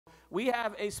we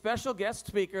have a special guest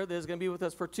speaker that is going to be with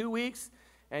us for 2 weeks,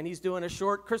 and he's doing a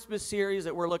short Christmas series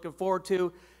that we're looking forward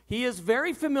to. He is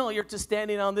very familiar to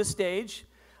standing on this stage,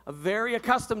 very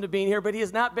accustomed to being here, but he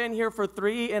has not been here for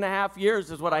 3.5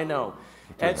 years is what I know.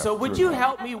 And so would you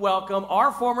help me welcome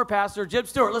our former pastor, Jim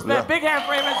Stewart. Let's make a big hand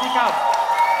for him as he comes.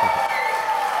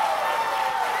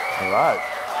 All right.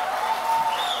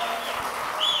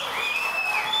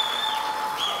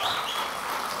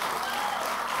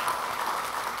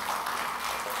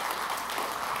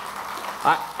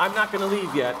 I'm not going to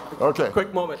leave yet. Okay.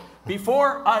 Quick moment.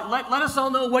 Before, let us all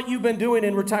know what you've been doing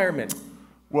in retirement.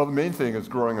 Well, the main thing is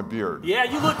growing a beard. Yeah,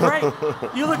 you look great.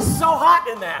 You look so hot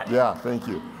in that. Yeah, thank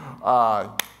you.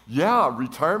 Yeah,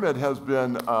 retirement has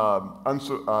been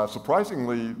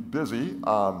surprisingly busy.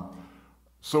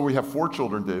 So we have 4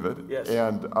 children, David. Yes.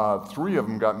 And 3 of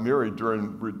them got married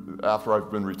after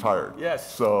I've been retired.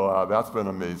 Yes. So that's been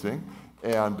amazing.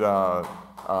 And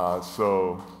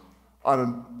so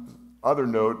on another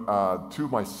note, 2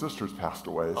 of my sisters passed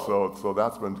away. Oh. So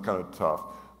that's been kind of tough.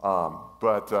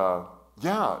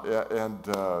 Yeah, and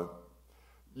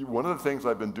one of the things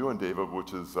I've been doing, David,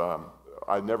 which is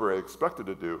I never expected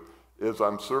to do, is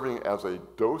I'm serving as a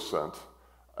docent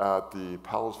at the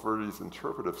Palos Verdes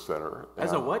Interpretive Center.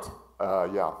 As a what?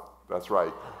 Yeah, that's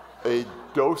right. A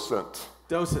docent.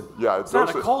 Docent. Yeah, it's not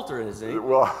a coulter, is it?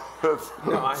 Well, it's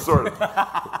sort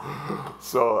of.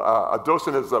 So a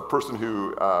docent is a person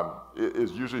who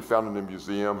is usually found in a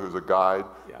museum, who's a guide.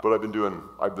 Yeah. But I've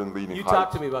been leading hikes. You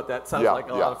talked to me about that. Sounds like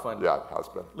a lot of fun. Yeah, it has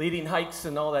been. Leading hikes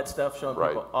and all that stuff, showing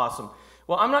people. Awesome.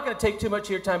 Well, I'm not going to take too much of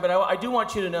your time, but I do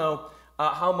want you to know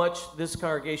how much this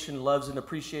congregation loves and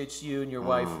appreciates you and your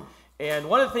wife. And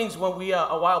one of the things when we, a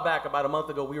while back, about a month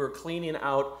ago, we were cleaning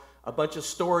out a bunch of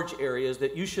storage areas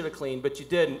that you should have cleaned, but you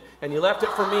didn't, and you left it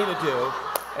for me to do.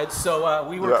 And so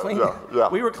we were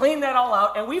we were cleaning that all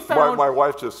out, and we found... My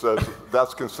wife just says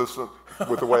that's consistent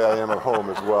with the way I am at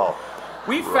home as well.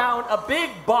 We found a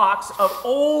big box of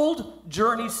old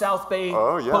Journey South Bay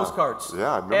postcards.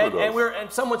 Yeah, I remember those.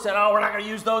 And someone said, "Oh, we're not going to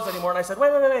use those anymore." And I said,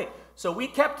 "Wait." So we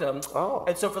kept them. Oh.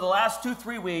 And so for the last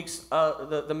 2-3 weeks,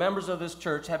 the members of this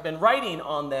church have been writing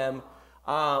on them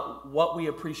what we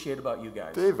appreciate about you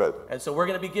guys. David. And so we're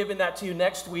going to be giving that to you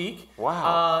next week.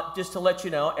 Wow. Just to let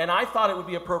you know. And I thought it would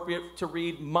be appropriate to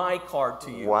read my card to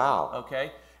you. Wow.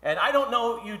 Okay? And I don't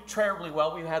know you terribly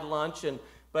well. We've had lunch,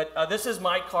 but this is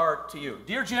my card to you.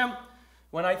 Dear Jim,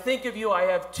 when I think of you, I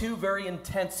have 2 very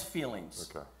intense feelings.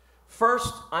 Okay.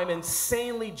 First, I'm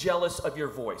insanely jealous of your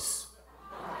voice.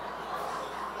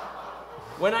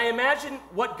 When I imagine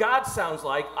what God sounds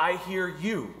like, I hear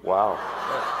you. Wow.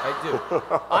 I do.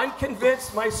 I'm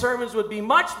convinced my sermons would be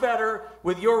much better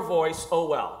with your voice. Oh,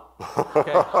 well.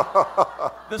 Okay?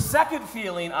 The second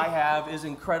feeling I have is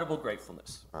incredible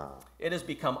gratefulness. It has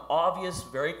become obvious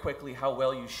very quickly how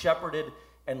well you shepherded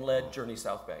and led Journey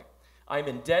South Bay. I'm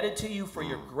indebted to you for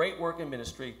your great work in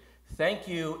ministry. Thank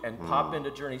you, and pop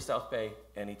into Journey South Bay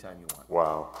anytime you want.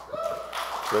 Wow.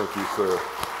 Thank you, sir.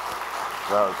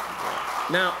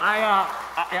 Now,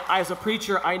 I, as a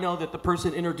preacher, I know that the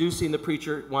person introducing the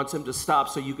preacher wants him to stop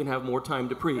so you can have more time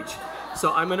to preach.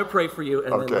 So I'm going to pray for you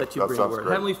and then let you bring the word.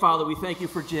 Great. Heavenly Father, we thank you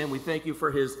for Jim. We thank you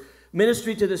for his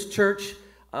ministry to this church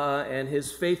and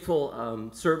his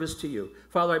faithful service to you.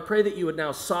 Father, I pray that you would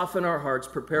now soften our hearts,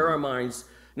 prepare our minds,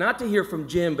 not to hear from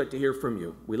Jim, but to hear from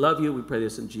you. We love you. We pray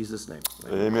this in Jesus' name.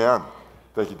 Amen.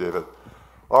 Thank you, David.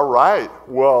 All right.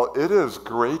 Well, it is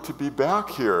great to be back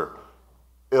here.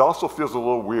 It also feels a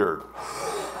little weird.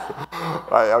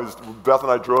 Beth and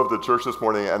I drove to church this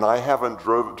morning, and I haven't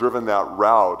driven that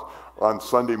route on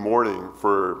Sunday morning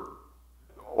for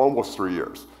almost 3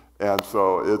 years. And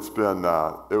so it's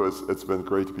been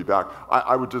great to be back.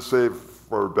 I would just say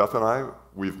for Beth and I,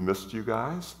 we've missed you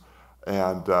guys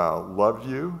and loved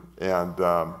you. And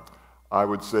I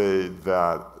would say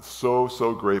that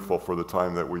so grateful for the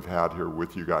time that we've had here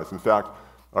with you guys. In fact,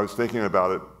 I was thinking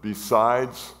about it,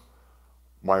 besides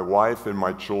my wife and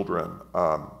my children,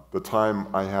 the time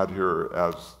I had here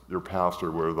as your pastor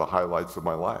were the highlights of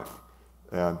my life.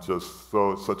 And just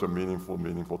such a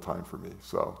meaningful time for me.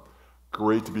 So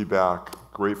great to be back,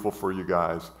 grateful for you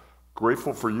guys,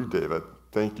 grateful for you, David.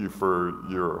 Thank you for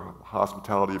your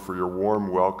hospitality, for your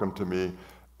warm welcome to me.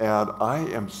 And I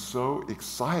am so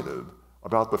excited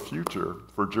about the future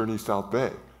for Journey South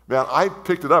Bay. Man, I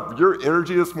picked it up. Your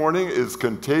energy this morning is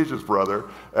contagious, brother,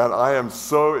 and I am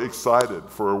so excited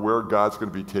for where God's going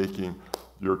to be taking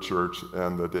your church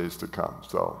in the days to come.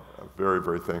 So I'm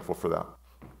very thankful for that.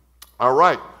 All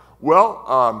right.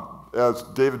 Well, as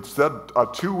David said, a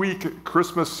 2-week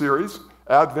Christmas series,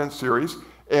 Advent series,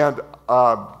 and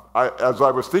as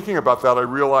I was thinking about that, I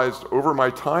realized over my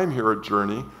time here at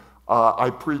Journey, I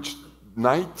preached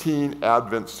 19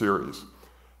 Advent series.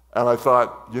 And I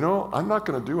thought, I'm not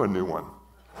going to do a new one.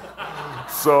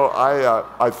 So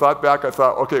I thought back,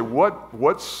 okay,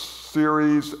 what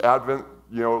series, Advent,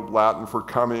 Latin for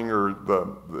coming, or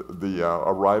the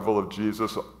arrival of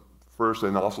Jesus first,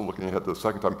 and also looking ahead to the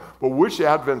second time, but which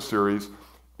Advent series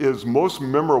is most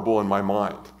memorable in my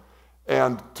mind?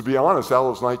 And to be honest, out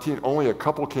of those 19, only a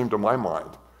couple came to my mind.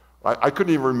 I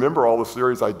couldn't even remember all the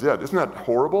series I did. Isn't that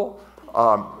horrible?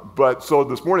 But so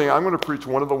this morning, I'm going to preach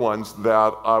one of the ones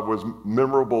that was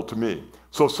memorable to me.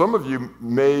 So some of you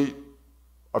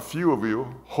a few of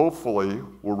you, hopefully,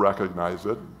 will recognize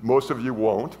it. Most of you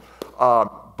won't.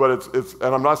 But it's,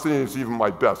 and I'm not saying it's even my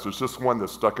best. It's just one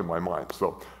that's stuck in my mind.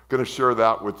 So I'm going to share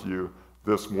that with you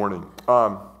this morning.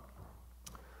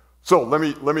 So let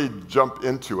me jump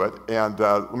into it, and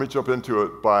let me jump into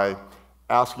it by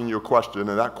asking you a question,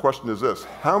 and that question is this: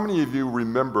 how many of you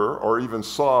remember or even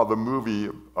saw the movie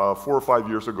 4 or 5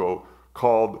 years ago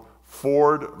called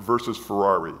Ford versus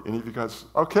Ferrari? Any of you guys?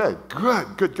 Okay,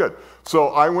 good. So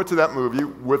I went to that movie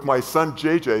with my son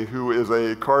JJ, who is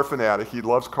a car fanatic. He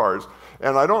loves cars,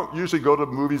 and I don't usually go to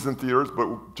movies in theaters, but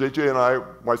JJ and I,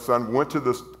 my son, went to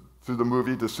the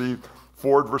movie to see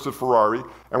Ford versus Ferrari,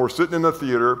 and we're sitting in the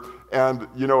theater, and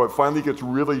it finally gets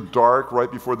really dark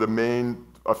right before the main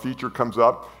feature comes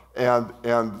up, and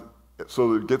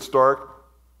so it gets dark,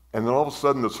 and then all of a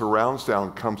sudden the surround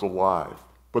sound comes alive,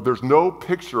 but there's no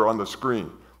picture on the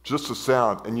screen, just the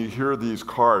sound, and you hear these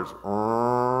cars,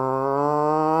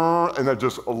 and they're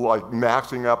just like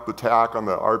maxing up the tack on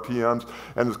the RPMs,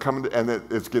 and it's coming, and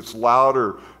it gets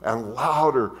louder and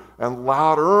louder and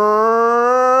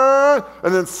louder,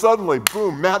 and then suddenly,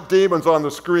 boom, Matt Damon's on the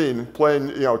screen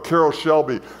playing, Carroll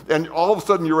Shelby, and all of a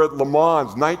sudden you're at Le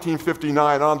Mans,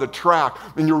 1959, on the track,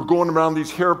 and you're going around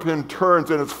these hairpin turns,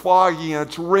 and it's foggy, and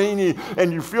it's rainy,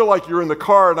 and you feel like you're in the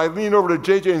car, and I lean over to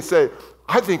JJ and say,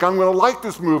 I think I'm going to like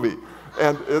this movie,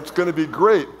 and it's going to be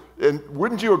great. And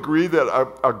wouldn't you agree that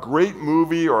a great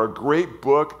movie or a great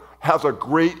book has a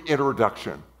great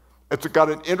introduction? It's got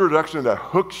an introduction that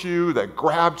hooks you, that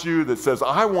grabs you, that says,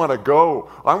 I want to go.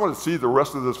 I want to see the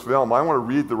rest of this film. I want to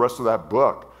read the rest of that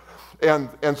book.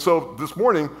 And so this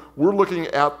morning, we're looking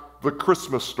at the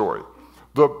Christmas story,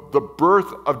 the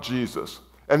birth of Jesus.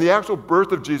 And the actual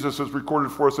birth of Jesus is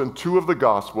recorded for us in 2 of the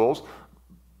Gospels,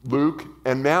 Luke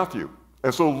and Matthew.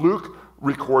 And so Luke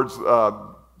records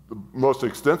the most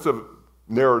extensive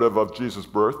narrative of Jesus'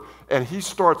 birth, and he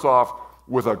starts off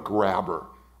with a grabber.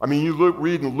 I mean, you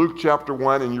read in Luke chapter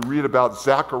 1, and you read about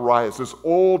Zacharias, this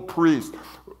old priest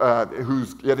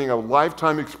who's getting a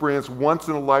lifetime experience, once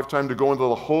in a lifetime, to go into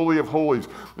the Holy of Holies.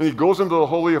 And he goes into the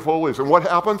Holy of Holies, and what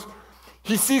happens?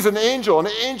 He sees an angel, and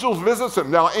the angel visits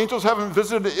him. Now, angels haven't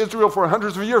visited Israel for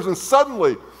hundreds of years, and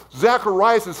suddenly,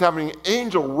 Zacharias is having an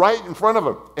angel right in front of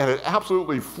him, and it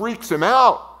absolutely freaks him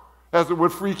out, as it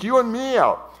would freak you and me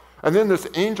out. And then this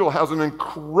angel has an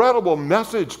incredible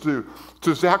message to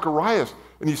Zacharias,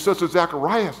 and he says to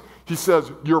Zacharias, he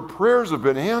says, your prayers have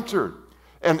been answered.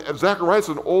 And Zacharias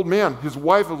is an old man, his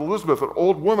wife Elizabeth, an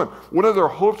old woman. One of their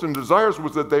hopes and desires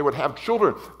was that they would have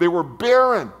children. They were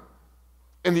barren.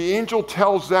 And the angel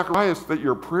tells Zacharias that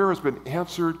your prayer has been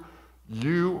answered.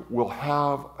 You will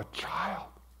have a child.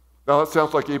 Now that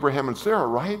sounds like Abraham and Sarah,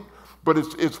 right? But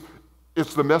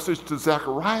it's the message to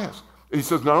Zacharias. And he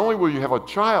says, not only will you have a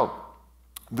child,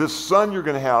 this son you're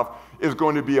going to have is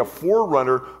going to be a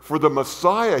forerunner for the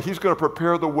Messiah. He's going to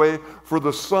prepare the way for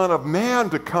the Son of Man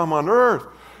to come on earth.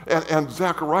 And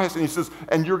Zacharias, and he says,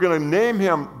 and you're going to name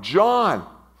him John.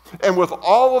 And with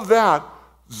all of that,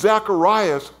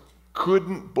 Zacharias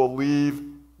couldn't believe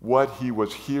what he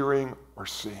was hearing or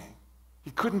seeing.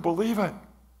 He couldn't believe it.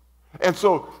 And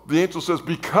so the angel says,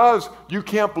 because you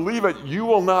can't believe it, you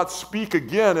will not speak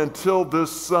again until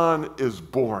this son is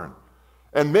born.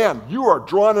 And man, you are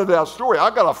drawn into that story.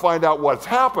 I've got to find out what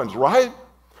happens, right?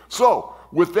 So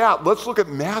with that, let's look at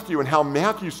Matthew and how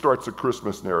Matthew starts the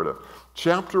Christmas narrative.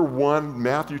 Chapter 1,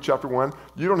 Matthew chapter 1,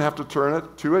 you don't have to turn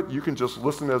to it. You can just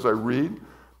listen as I read.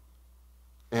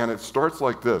 And it starts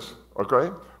like this, okay?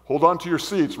 Hold on to your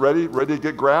seats. Ready to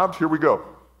get grabbed? Here we go.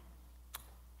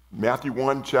 Matthew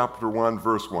 1, chapter 1,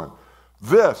 verse 1.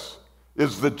 This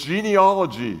is the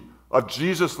genealogy of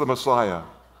Jesus the Messiah,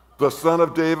 the son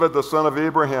of David, the son of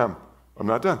Abraham. I'm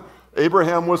not done.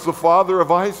 Abraham was the father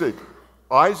of Isaac.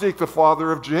 Isaac the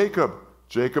father of Jacob.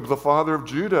 Jacob the father of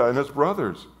Judah and his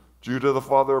brothers. Judah the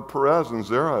father of Perez and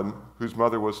Zerah, whose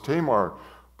mother was Tamar.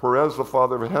 Perez the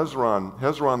father of Hezron.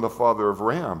 Hezron the father of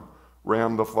Ram.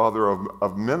 Ram the father of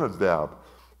Amminadab.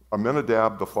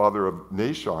 Amminadab the father of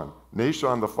Nahshon,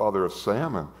 Nahshon the father of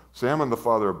Salmon, Salmon the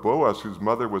father of Boaz, whose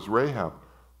mother was Rahab,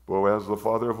 Boaz the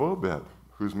father of Obed,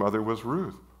 whose mother was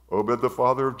Ruth, Obed the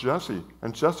father of Jesse,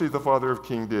 and Jesse the father of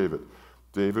King David.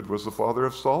 David was the father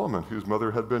of Solomon, whose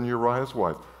mother had been Uriah's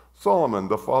wife. Solomon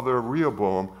the father of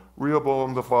Rehoboam,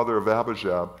 Rehoboam the father of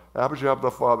Abijab, Abijab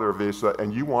the father of Asa,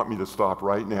 and you want me to stop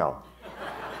right now.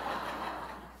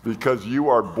 Because you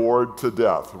are bored to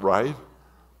death, right?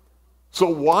 So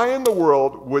why in the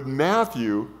world would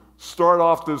Matthew start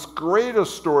off this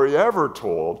greatest story ever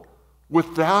told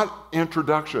with that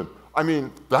introduction? I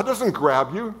mean, that doesn't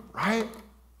grab you, right?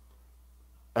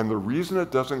 And the reason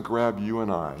it doesn't grab you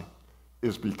and I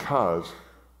is because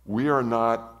we are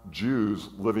not Jews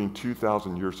living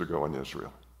 2,000 years ago in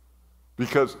Israel.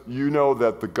 Because you know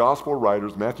that the gospel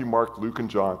writers, Matthew, Mark, Luke, and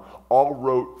John, all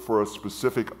wrote for a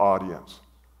specific audience.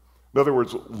 In other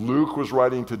words, Luke was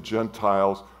writing to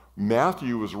Gentiles.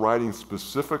 Matthew was writing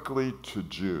specifically to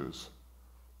Jews.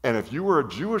 And if you were a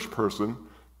Jewish person,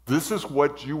 this is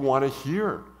what you want to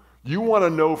hear. You want to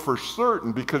know for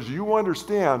certain because you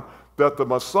understand that the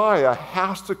Messiah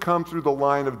has to come through the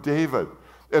line of David.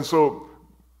 And so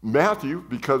Matthew,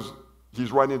 because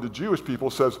he's writing to Jewish people,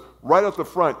 says right at the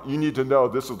front, you need to know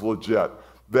this is legit,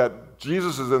 that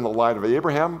Jesus is in the line of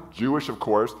Abraham, Jewish of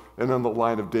course, and in the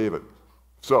line of David.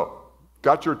 So,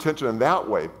 got your attention in that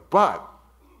way. But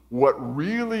what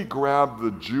really grabbed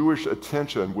the Jewish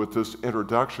attention with this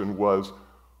introduction was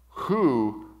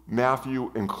who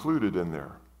Matthew included in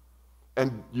there.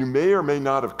 And you may or may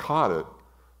not have caught it,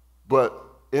 but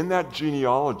in that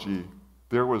genealogy,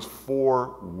 there was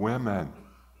 4 women.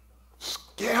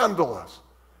 Scandalous.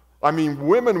 I mean,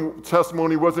 women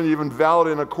testimony wasn't even valid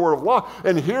in a court of law.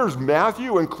 And here's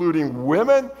Matthew including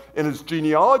women in his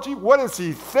genealogy. What is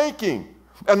he thinking?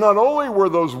 And not only were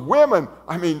those women,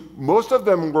 I mean, most of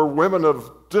them were women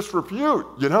of disrepute,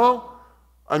 you know?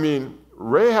 I mean,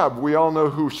 Rahab, we all know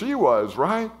who she was,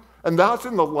 right? And that's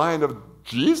in the line of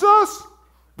Jesus,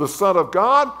 the Son of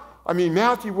God. I mean,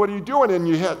 Matthew, what are you doing? And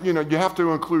you have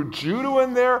to include Judah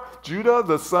in there, Judah,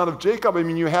 the son of Jacob. I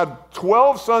mean, you had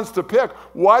 12 sons to pick.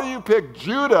 Why do you pick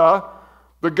Judah,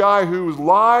 the guy who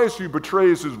lies, who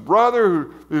betrays his brother,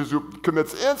 who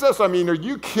commits incest? I mean, are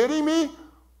you kidding me?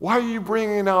 Why are you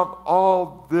bringing out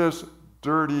all this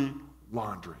dirty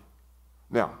laundry?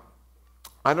 Now,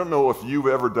 I don't know if you've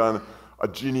ever done a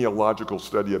genealogical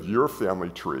study of your family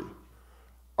tree.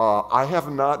 I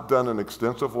have not done an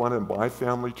extensive one in my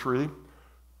family tree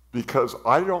because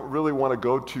I don't really want to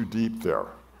go too deep there.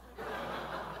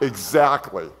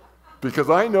 Exactly. Because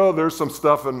I know there's some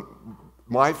stuff in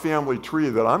my family tree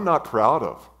that I'm not proud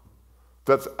of.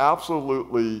 That's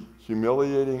absolutely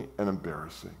humiliating and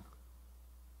embarrassing.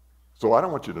 So I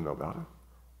don't want you to know about it.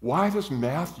 Why does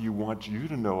Matthew want you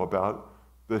to know about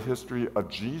the history of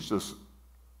Jesus'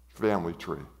 family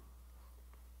tree?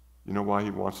 You know why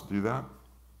he wants to do that?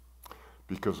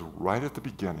 Because right at the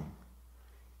beginning,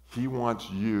 he wants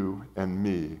you and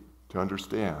me to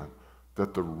understand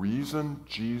that the reason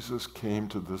Jesus came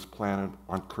to this planet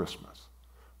on Christmas,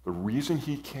 the reason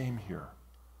he came here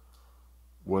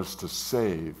was to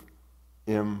save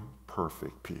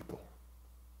imperfect people,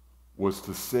 was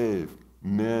to save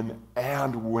men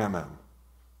and women.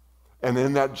 And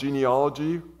in that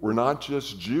genealogy were not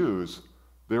just Jews,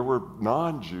 there were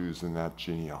non-Jews in that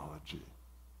genealogy.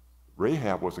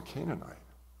 Rahab was a Canaanite.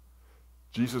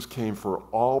 Jesus came for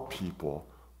all people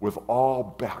with all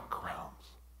backgrounds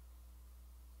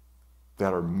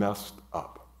that are messed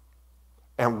up.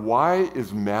 And why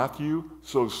is Matthew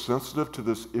so sensitive to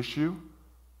this issue?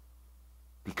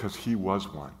 Because he was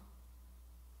one.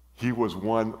 He was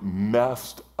one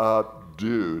messed up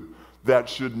dude that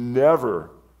should never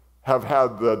have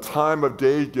had the time of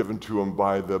day given to him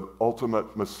by the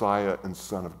ultimate Messiah and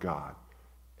Son of God.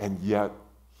 And yet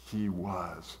he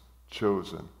was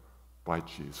chosen by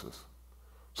Jesus.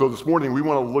 So this morning we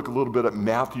want to look a little bit at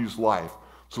Matthew's life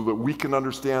so that we can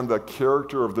understand the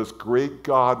character of this great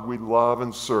God we love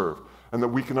and serve, and that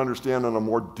we can understand on a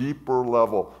more deeper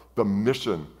level the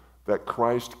mission that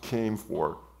Christ came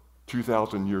for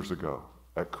 2,000 years ago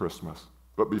at Christmas.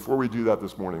 But before we do that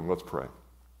this morning, let's pray.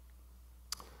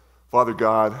 Father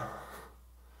God,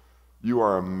 you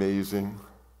are amazing.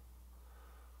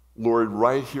 Lord,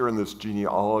 right here in this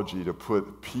genealogy, to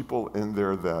put people in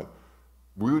there that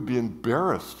we would be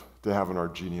embarrassed to have in our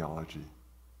genealogy.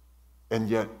 And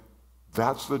yet,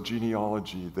 that's the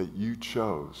genealogy that you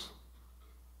chose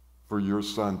for your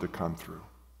Son to come through.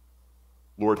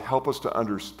 Lord, help us to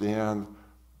understand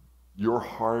your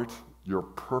heart, your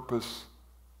purpose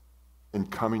in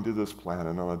coming to this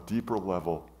planet on a deeper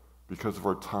level because of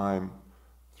our time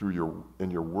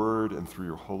in your word and through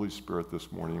your Holy Spirit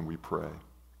this morning, we pray.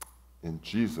 In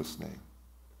Jesus' name,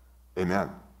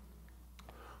 amen.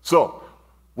 So,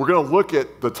 we're going to look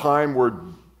at the time where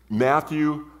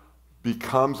Matthew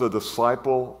becomes a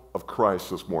disciple of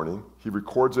Christ this morning. He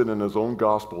records it in his own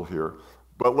gospel here.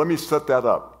 But let me set that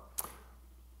up.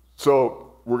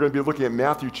 So, we're going to be looking at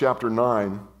Matthew chapter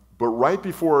 9. But right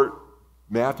before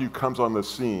Matthew comes on the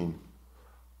scene,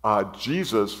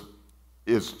 Jesus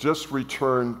is just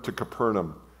returned to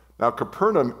Capernaum. Now,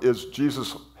 Capernaum is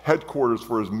Jesus' headquarters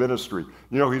for his ministry.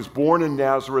 You know, he's born in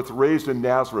Nazareth, raised in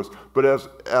Nazareth, but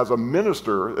as a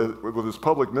minister, with his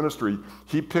public ministry,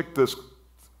 he picked this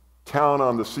town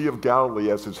on the Sea of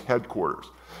Galilee as his headquarters.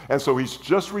 And so he's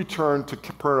just returned to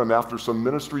Capernaum after some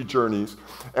ministry journeys,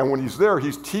 and when he's there,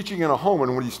 he's teaching in a home,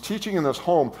 and when he's teaching in this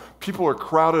home, people are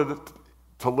crowded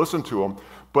to listen to him,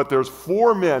 but there's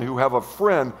 4 men who have a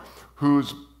friend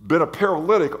who's been a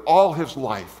paralytic all his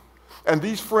life. And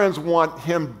these friends want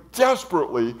him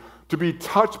desperately to be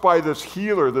touched by this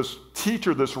healer, this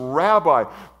teacher, this rabbi,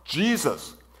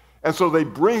 Jesus. And so they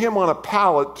bring him on a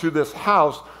pallet to this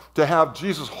house to have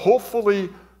Jesus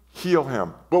hopefully heal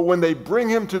him. But when they bring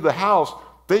him to the house,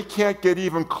 they can't get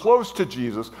even close to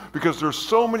Jesus because there's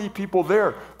so many people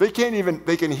there. They can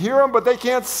hear him, but they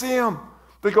can't see him.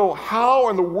 They go, how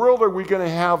in the world are we going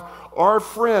to have our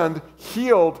friend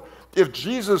healed if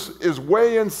Jesus is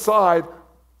way inside,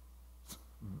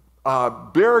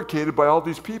 barricaded by all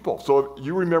these people? So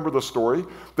you remember the story.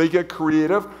 They get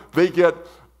creative. They get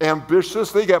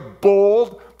ambitious. They get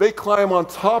bold. They climb on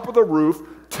top of the roof,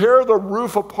 tear the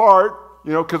roof apart,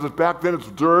 you know, because back then it's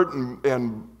dirt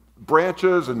and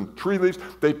branches and tree leaves.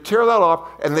 They tear that off,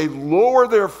 and they lower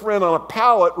their friend on a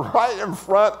pallet right in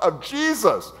front of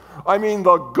Jesus. I mean,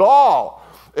 the gall.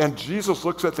 And Jesus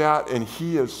looks at that, and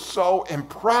he is so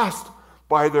impressed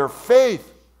by their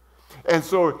faith. And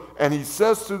so he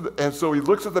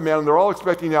looks at the man, and they're all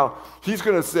expecting now, he's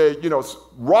going to say, you know,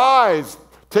 rise,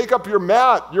 take up your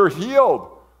mat, you're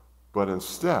healed. But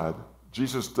instead,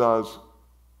 Jesus does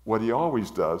what he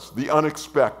always does, the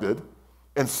unexpected.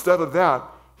 Instead of that,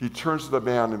 he turns to the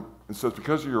man and says,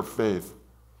 because of your faith,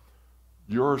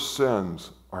 your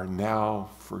sins are now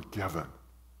forgiven.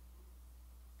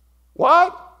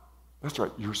 What? That's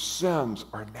right, your sins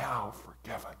are now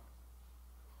forgiven.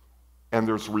 And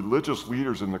there's religious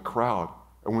leaders in the crowd.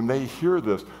 And when they hear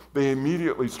this, they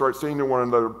immediately start saying to one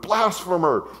another,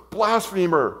 blasphemer,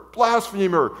 blasphemer,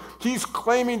 blasphemer. He's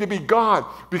claiming to be God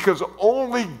because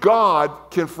only God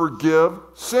can forgive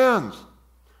sins.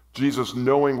 Jesus,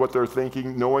 knowing what they're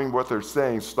thinking, knowing what they're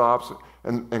saying, stops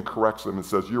and corrects them and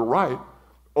says, you're right.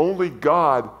 Only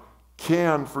God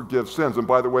can forgive sins. And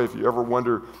by the way, if you ever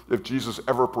wonder if Jesus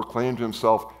ever proclaimed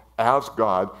himself as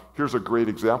God, here's a great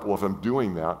example of him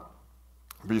doing that.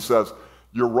 He says,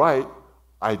 you're right,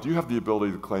 I do have the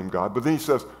ability to claim God. But then he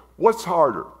says, what's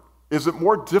harder? Is it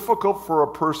more difficult for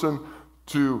a person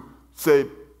to say,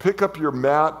 pick up your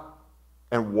mat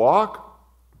and walk,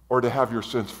 or to have your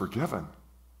sins forgiven?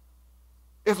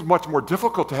 It's much more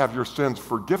difficult to have your sins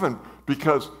forgiven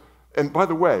because, and by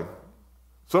the way,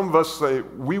 some of us say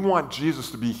we want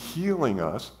Jesus to be healing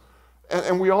us,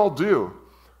 and we all do.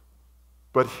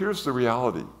 But here's the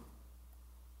reality.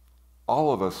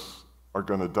 All of us are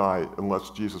going to die unless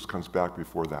Jesus comes back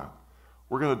before that.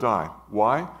 We're going to die.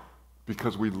 Why?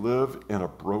 Because we live in a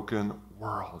broken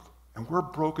world. And we're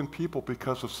broken people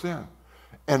because of sin.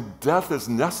 And death is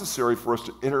necessary for us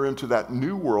to enter into that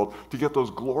new world to get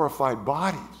those glorified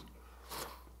bodies.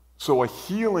 So a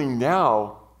healing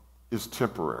now is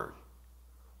temporary.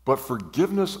 But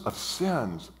forgiveness of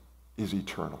sins is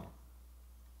eternal.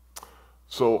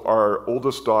 So our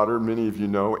oldest daughter, many of you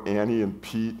know, Annie and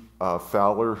Pete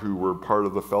Fowler, who were part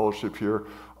of the fellowship here,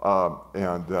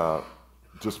 and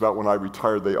just about when I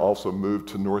retired, they also moved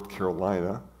to North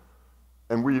Carolina.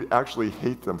 And we actually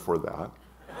hate them for that.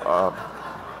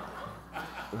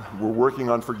 We're working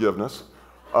on forgiveness.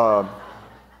 But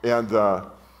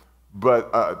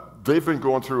they've been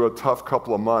going through a tough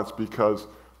couple of months because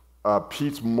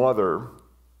Pete's mother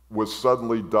was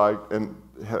suddenly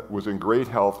was in great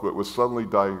health, but was suddenly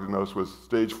diagnosed with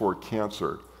stage 4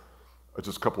 cancer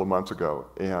just a couple of months ago.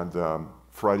 And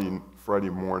Friday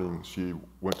morning, she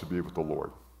went to be with the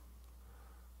Lord.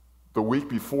 The week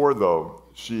before, though,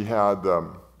 she had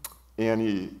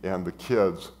Annie and the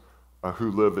kids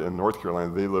who live in North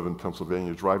Carolina, they live in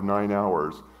Pennsylvania, drive 9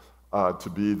 hours to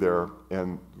be there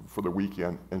and for the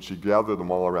weekend, and she gathered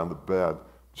them all around the bed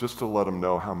just to let them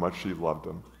know how much she loved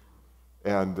them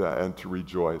and to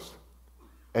rejoice.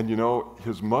 And you know,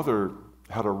 his mother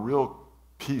had a real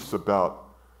peace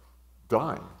about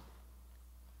dying.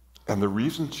 And the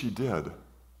reason she did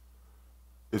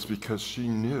is because she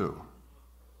knew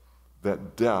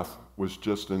that death was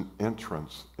just an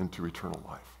entrance into eternal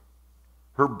life.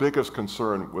 Her biggest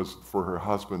concern was for her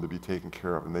husband to be taken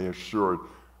care of, and they assured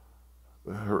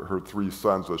her three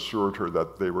sons assured her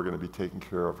that they were going to be taking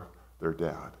care of their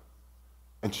dad.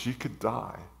 And she could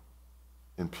die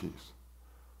in peace.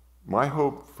 My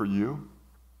hope for you,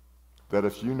 that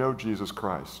if you know Jesus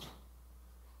Christ,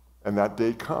 and that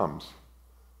day comes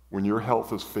when your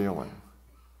health is failing,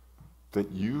 that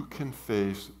you can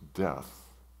face death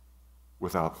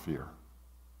without fear.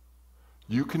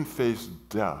 You can face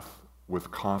death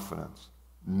with confidence,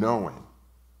 knowing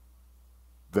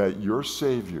that your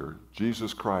Savior,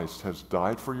 Jesus Christ, has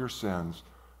died for your sins,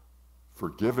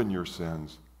 forgiven your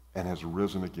sins, and has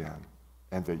risen again,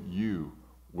 and that you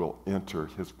will enter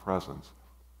his presence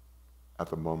at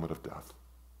the moment of death.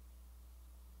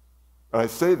 And I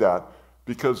say that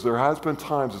because there has been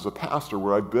times as a pastor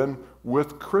where I've been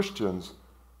with Christians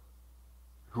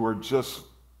who are just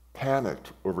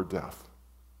panicked over death.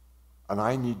 And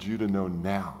I need you to know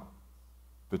now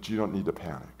that you don't need to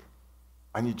panic.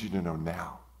 I need you to know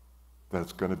now that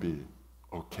it's going to be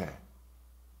okay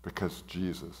because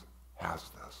Jesus has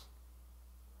this.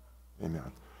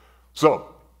 Amen.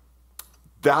 So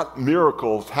that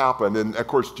miracles happened, and of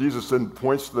course Jesus then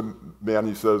points to the man.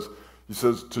 He says,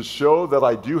 to show that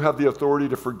I do have the authority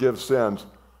to forgive sins,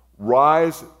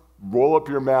 rise, roll up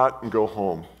your mat, and go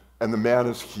home. And the man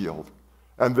is healed.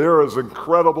 And there is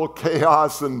incredible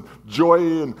chaos and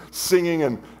joy and singing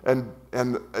and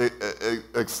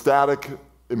ecstatic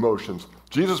emotions.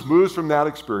 Jesus moves from that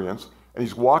experience, and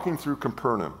he's walking through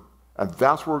Capernaum. And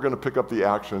that's where we're going to pick up the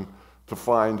action to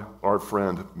find our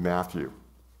friend Matthew.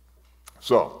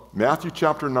 So, Matthew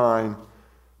chapter 9,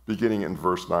 beginning in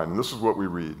verse 9. And this is what we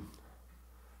read.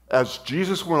 As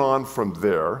Jesus went on from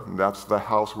there, and that's the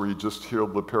house where he just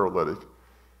healed the paralytic,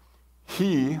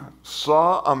 he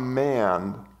saw a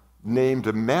man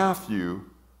named Matthew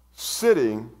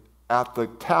sitting at the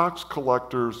tax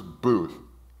collector's booth.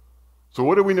 So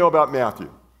what do we know about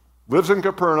Matthew? Lives in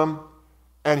Capernaum,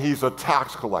 and he's a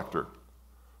tax collector.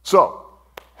 So,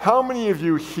 how many of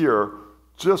you here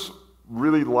just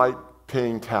really like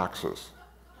paying taxes?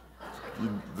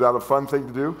 Is that a fun thing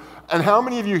to do? And how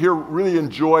many of you here really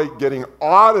enjoy getting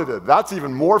audited? That's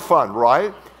even more fun,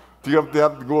 right? Do you have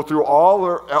to go through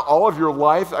all of your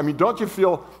life? I mean, don't you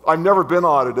feel, I've never been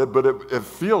audited, but it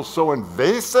feels so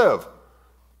invasive.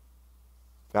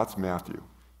 That's Matthew.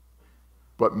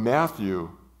 But Matthew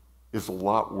is a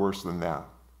lot worse than that,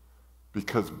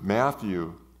 because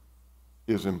Matthew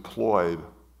is employed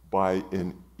by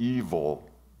an evil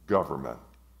government.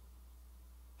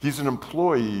 He's an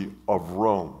employee of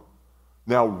Rome.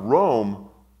 Now, Rome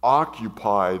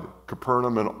occupied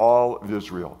Capernaum and all of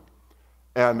Israel.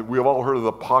 And we've all heard of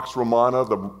the Pax Romana,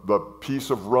 the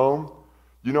peace of Rome.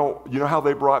 You know how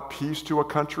they brought peace to a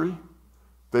country?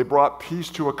 They brought peace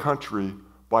to a country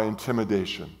by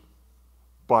intimidation,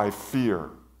 by fear.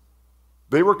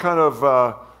 They were kind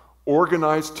of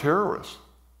organized terrorists,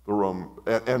 the Rome.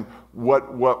 And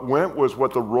what went was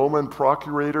what the Roman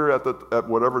procurator at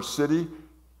whatever city,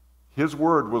 his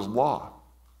word was law.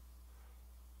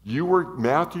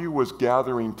 Matthew was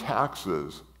gathering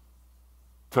taxes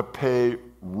to pay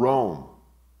Rome.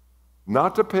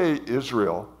 Not to pay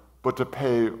Israel, but to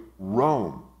pay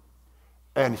Rome.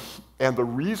 And the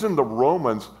reason the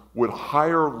Romans would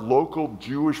hire local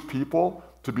Jewish people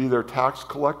to be their tax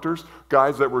collectors,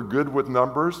 guys that were good with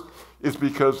numbers, is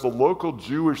because the local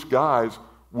Jewish guys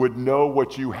would know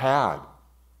what you had.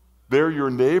 They're your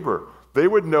neighbor. They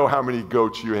would know how many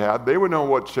goats you had. They would know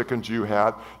what chickens you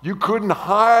had. You couldn't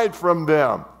hide from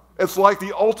them. It's like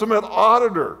the ultimate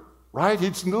auditor, right? He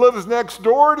lives next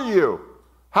door to you.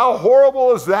 How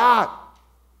horrible is that?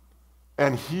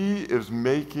 And he is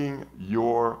making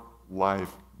your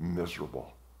life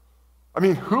miserable. I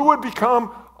mean, who would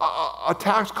become a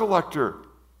tax collector?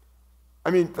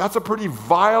 I mean, that's a pretty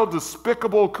vile,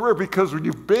 despicable career, because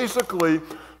you've basically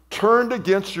turned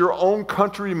against your own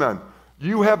countrymen.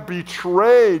 You have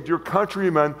betrayed your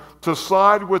countrymen to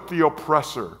side with the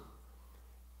oppressor.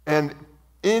 And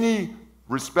any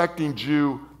respecting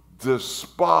Jew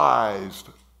despised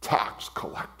tax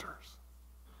collectors.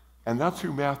 And that's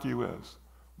who Matthew is.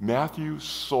 Matthew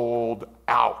sold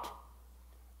out.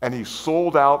 And he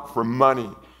sold out for money.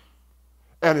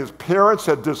 And his parents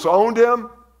had disowned him,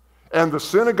 and the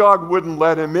synagogue wouldn't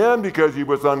let him in because he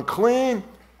was unclean.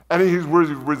 And he was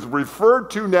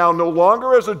referred to now no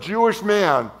longer as a Jewish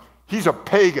man. He's a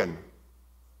pagan.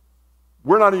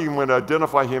 We're not even going to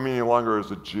identify him any longer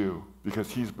as a Jew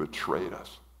because he's betrayed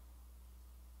us.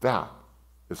 That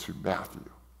is who Matthew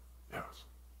is.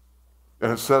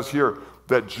 And it says here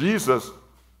that Jesus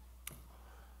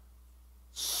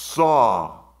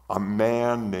saw a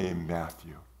man named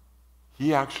Matthew.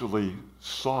 He actually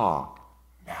saw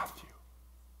Matthew.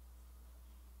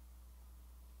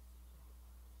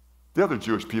 The other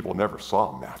Jewish people never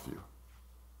saw Matthew.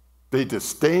 They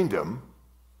disdained him,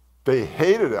 they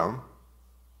hated him,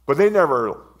 but they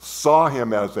never saw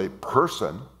him as a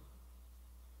person.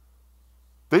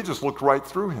 They just looked right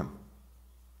through him.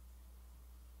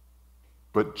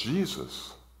 But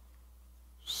Jesus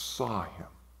saw him.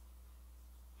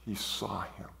 He saw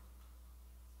him.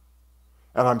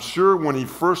 And I'm sure when he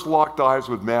first locked eyes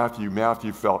with Matthew,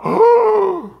 Matthew felt,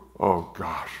 oh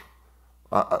gosh,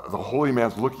 the holy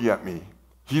man's looking at me.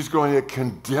 He's going to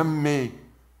condemn me.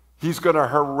 He's going to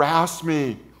harass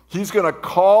me. He's going to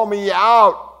call me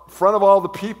out in front of all the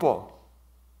people.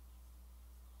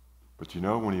 But you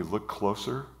know, when he looked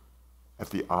closer at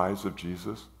the eyes of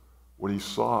Jesus, what he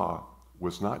saw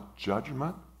was not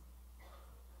judgment,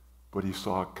 but he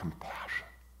saw compassion.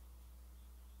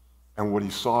 And what he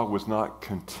saw was not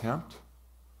contempt,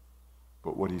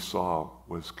 but what he saw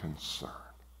was concern.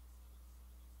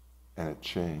 And it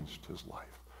changed his life.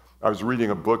 I was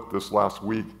reading a book this last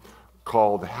week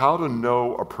called How to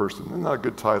Know a Person. Isn't that a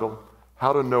good title?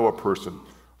 How to Know a Person.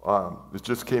 It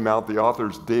just came out. The author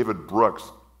is David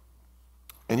Brooks.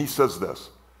 And he says this.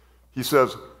 He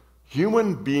says,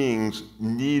 human beings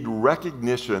need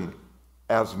recognition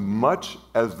as much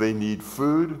as they need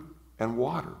food and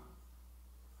water.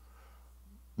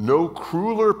 No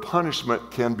crueler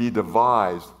punishment can be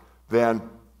devised than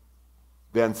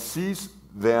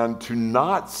to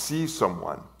not see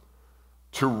someone,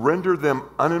 to render them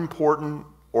unimportant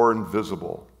or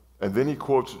invisible. And then he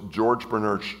quotes George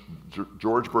Bernard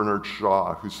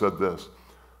Shaw, who said this: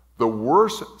 the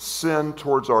worst sin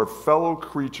towards our fellow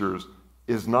creatures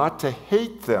is not to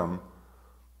hate them,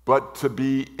 but to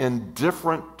be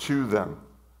indifferent to them.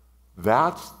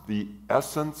 That's the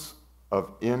essence of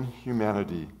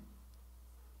inhumanity.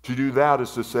 To do that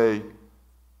is to say,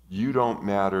 you don't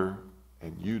matter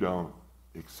and you don't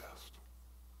exist.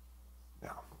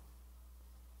 Now,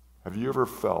 have you ever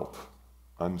felt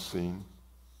unseen?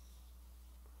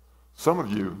 Some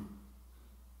of you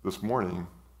this morning,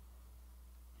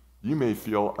 you may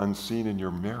feel unseen in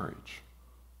your marriage.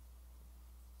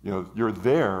 You know, you're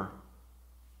there,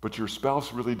 but your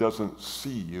spouse really doesn't see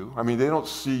you. I mean, they don't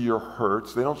see your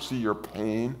hurts. They don't see your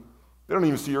pain. They don't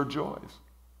even see your joys.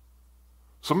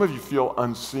 Some of you feel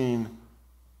unseen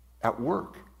at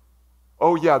work.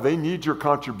 Oh yeah, they need your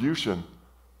contribution,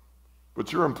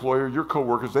 but your employer, your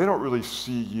coworkers, they don't really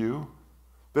see you.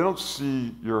 They don't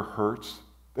see your hurts.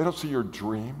 They don't see your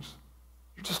dreams.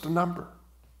 You're just a number.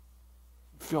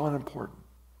 You feel unimportant.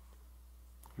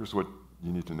 Here's what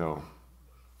you need to know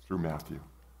through Matthew.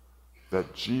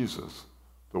 That Jesus,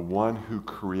 the one who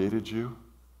created you,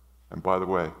 and by the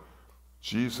way,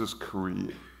 Jesus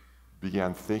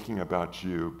began thinking about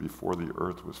you before the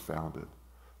earth was founded.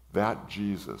 That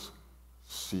Jesus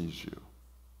sees you.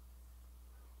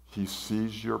 He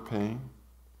sees your pain.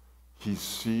 He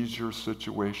sees your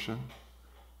situation.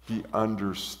 He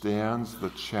understands the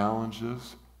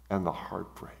challenges and the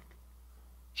heartbreak.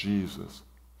 Jesus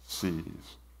sees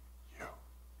you.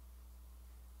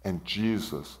 And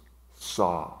Jesus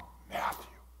saw Matthew.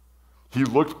 He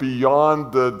looked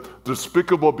beyond the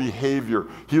despicable behavior.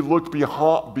 He looked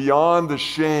beyond the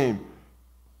shame,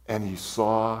 and he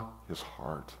saw his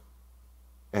heart.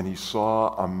 And he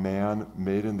saw a man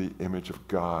made in the image of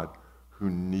God who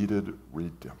needed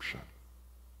redemption.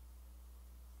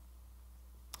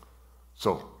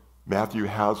 So Matthew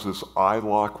has this eye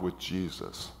lock with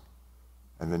Jesus,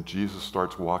 and then Jesus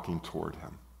starts walking toward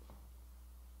him.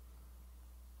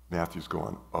 Matthew's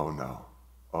going, oh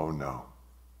no.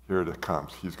 Here it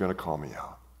comes. He's going to call me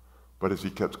out. But as he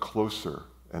gets closer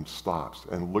and stops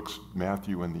and looks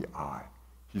Matthew in the eye,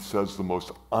 he says the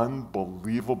most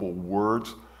unbelievable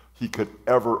words he could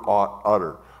ever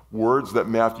utter. Words that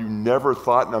Matthew never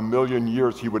thought in a million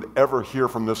years he would ever hear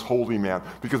from this holy man.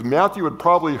 Because Matthew had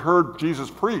probably heard Jesus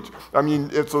preach. I mean,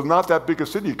 it's not that big a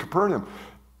city, Capernaum.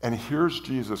 And here's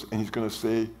Jesus, and he's going to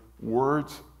say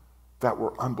words that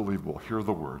were unbelievable. Here are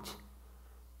the words.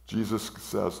 Jesus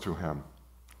says to him,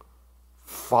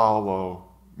 "Follow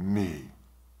me."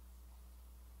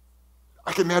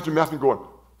 I can imagine Matthew going,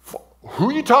 "Who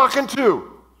are you talking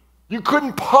to? You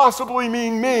couldn't possibly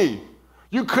mean me.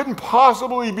 You couldn't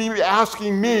possibly be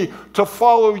asking me to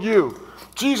follow you.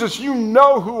 Jesus, you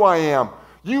know who I am.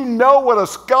 You know what a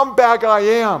scumbag I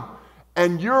am.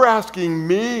 And you're asking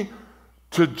me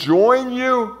to join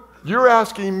you? You're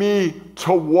asking me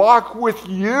to walk with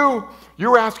you?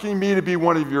 You're asking me to be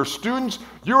one of your students?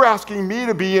 You're asking me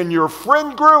to be in your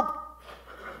friend group?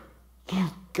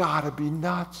 You've got to be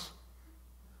nuts.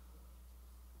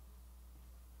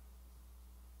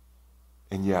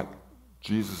 And yet,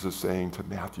 Jesus is saying to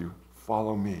Matthew,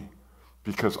 follow me,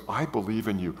 because I believe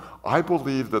in you. I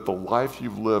believe that the life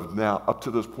you've lived now up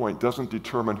to this point doesn't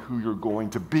determine who you're going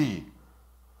to be.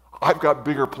 I've got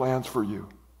bigger plans for you.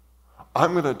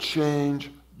 I'm going to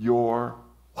change your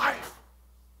life.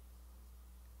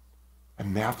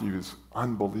 And Matthew is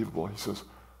unbelievable. He says,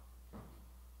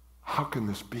 how can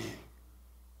this be?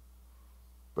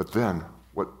 But then,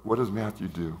 what does Matthew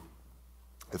do?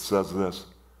 It says this,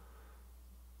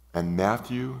 and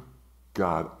Matthew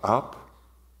got up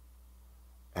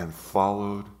and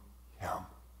followed him.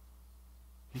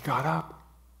 He got up.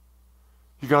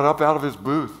 He got up out of his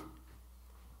booth,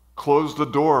 closed the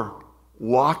door,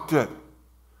 locked it,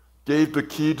 gave the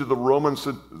key to the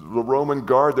Roman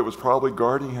guard that was probably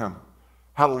guarding him,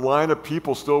 had a line of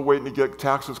people still waiting to get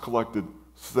taxes collected,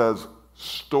 says,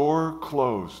 store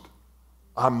closed.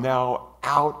 I'm now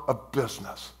out of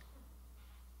business.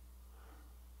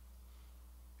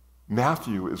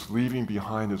 Matthew is leaving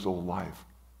behind his old life.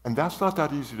 And that's not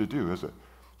that easy to do, is it?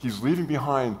 He's leaving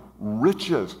behind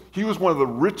riches. He was one of the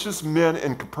richest men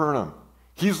in Capernaum.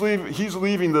 He's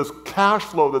leaving this cash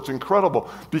flow that's incredible,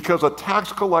 because a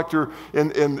tax collector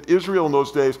in Israel in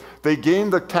those days, they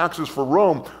gained the taxes for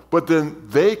Rome, but then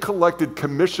they collected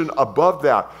commission above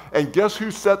that. And guess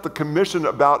who set the commission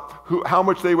about how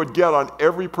much they would get on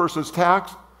every person's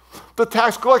tax? The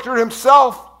tax collector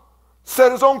himself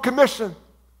set his own commission.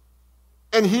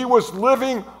 And he was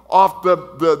living off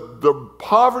the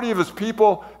poverty of his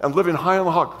people and living high on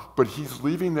the hog. But he's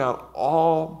leaving that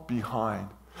all behind.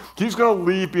 He's going to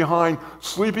leave behind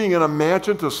sleeping in a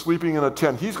mansion to sleeping in a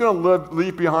tent. He's going to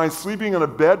leave behind sleeping in a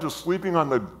bed to sleeping on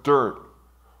the dirt.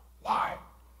 Why?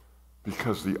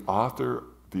 Because the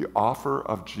offer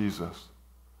of Jesus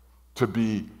to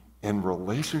be in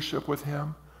relationship with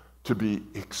him, to be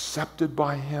accepted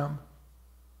by him,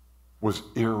 was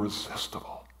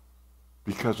irresistible,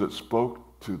 because it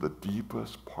spoke to the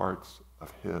deepest parts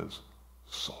of his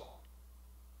soul.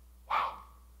 Wow.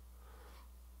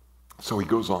 So he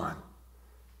goes on,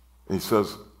 and he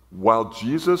says, while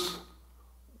Jesus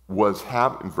was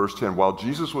in verse 10, while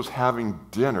Jesus was having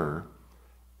dinner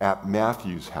at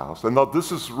Matthew's house, and now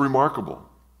this is remarkable.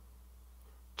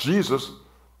 Jesus,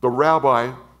 the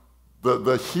rabbi,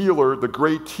 the healer, the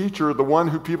great teacher, the one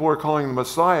who people are calling the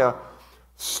Messiah,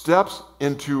 steps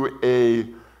into a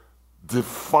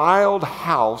defiled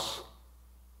house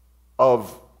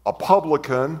of a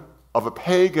publican, of a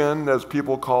pagan, as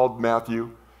people called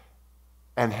Matthew,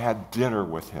 and had dinner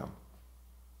with him.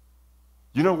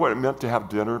 You know what it meant to have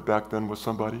dinner back then with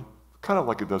somebody? Kind of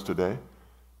like it does today.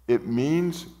 It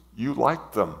means you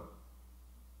like them.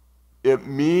 It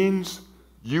means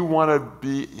you want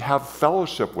to have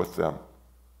fellowship with them.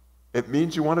 It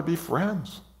means you want to be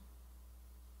friends.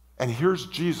 And here's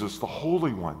Jesus, the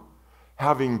Holy One,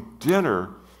 having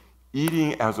dinner,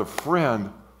 eating as a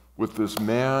friend with this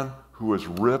man who was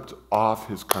ripped off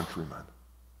his countrymen.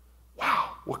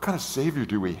 Wow, what kind of Savior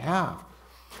do we have?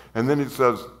 And then he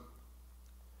says,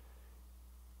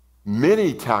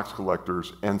 many tax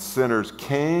collectors and sinners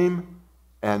came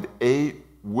and ate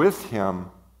with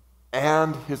him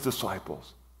and his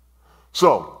disciples.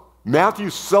 So,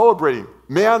 Matthew's celebrating.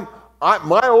 Man,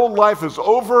 my old life is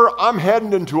over. I'm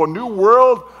heading into a new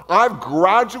world. I've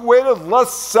graduated.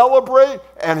 Let's celebrate.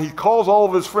 And he calls all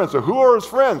of his friends. So who are his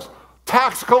friends?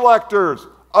 Tax collectors,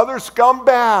 other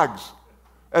scumbags,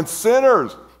 and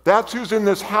sinners. That's who's in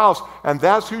this house, and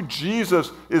that's who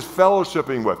Jesus is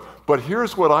fellowshipping with. But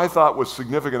here's what I thought was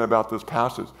significant about this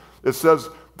passage. It says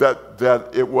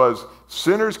that it was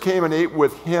sinners came and ate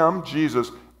with him, Jesus,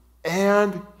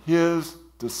 and his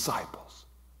disciples.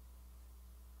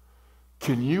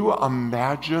 Can you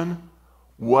imagine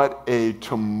what a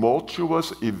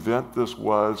tumultuous event this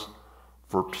was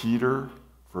for Peter,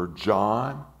 for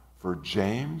John, for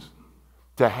James,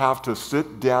 to have to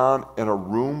sit down in a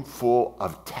room full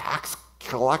of tax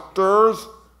collectors?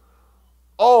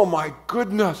 Oh my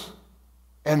goodness.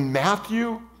 And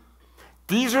Matthew?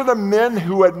 These are the men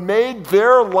who had made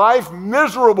their life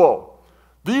miserable.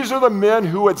 These are the men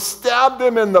who had stabbed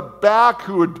them in the back,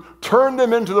 who had turned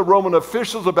them into the Roman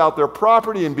officials about their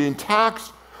property and being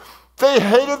taxed. They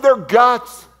hated their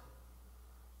guts.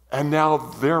 And now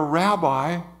their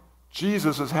rabbi,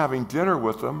 Jesus, is having dinner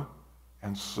with them,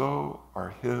 and so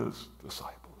are his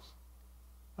disciples.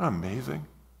 Isn't that amazing?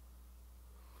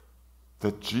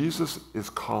 That Jesus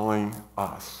is calling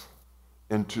us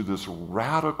into this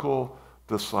radical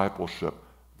discipleship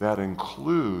that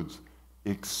includes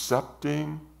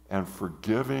accepting and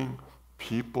forgiving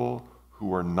people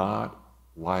who are not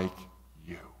like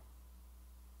you,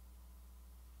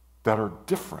 that are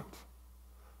different.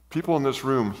 People in this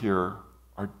room here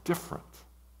are different,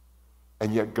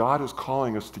 and yet God is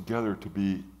calling us together to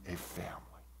be a family.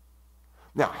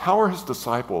 Now, how are his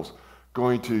disciples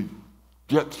going to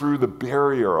get through the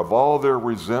barrier of all their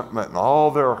resentment and all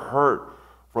their hurt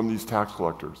from these tax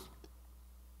collectors?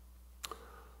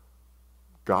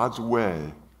 God's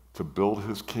way to build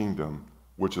his kingdom,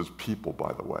 which is people,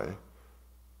 by the way,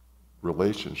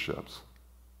 relationships,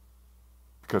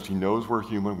 because he knows we're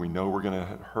human, we know we're going to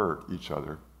hurt each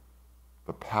other.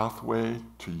 The pathway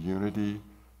to unity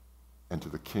and to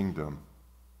the kingdom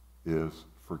is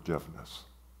forgiveness.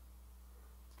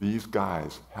 These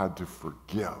guys had to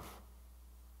forgive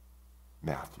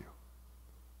Matthew.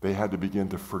 They had to begin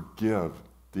to forgive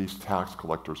these tax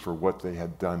collectors for what they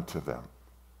had done to them.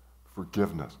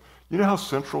 Forgiveness. You know how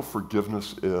central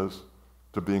forgiveness is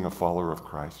to being a follower of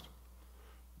Christ?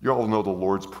 You all know the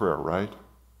Lord's Prayer, right?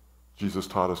 Jesus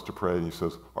taught us to pray, and he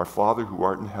says, "Our Father who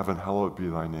art in heaven, hallowed be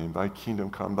thy name. Thy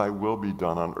kingdom come, thy will be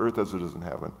done on earth as it is in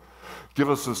heaven. Give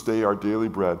us this day our daily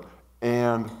bread,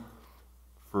 and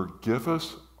forgive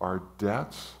us our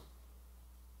debts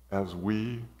as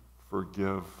we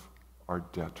forgive our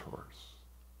debtors."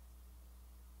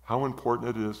 How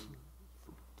important it is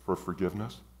for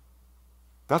forgiveness?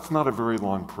 That's not a very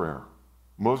long prayer.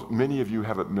 Many of you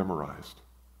have it memorized.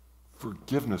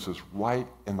 Forgiveness is right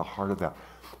in the heart of that.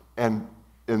 And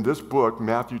in this book,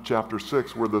 Matthew chapter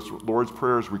 6, where this Lord's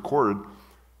Prayer is recorded,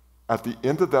 at the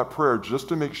end of that prayer, just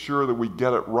to make sure that we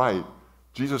get it right,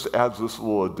 Jesus adds this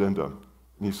little addendum.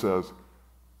 And he says,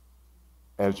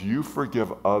 "As you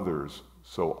forgive others,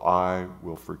 so I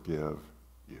will forgive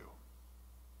you."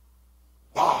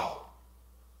 Wow!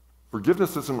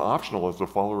 Forgiveness isn't optional as a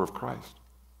follower of Christ.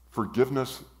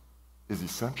 Forgiveness is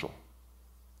essential.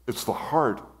 It's the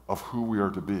heart of who we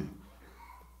are to be.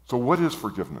 So what is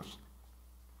forgiveness?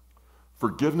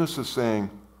 Forgiveness is saying,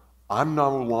 I'm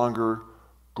no longer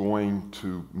going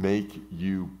to make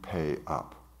you pay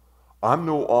up. I'm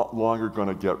no longer going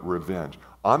to get revenge.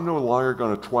 I'm no longer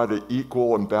going to try to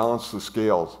equal and balance the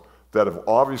scales that have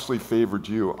obviously favored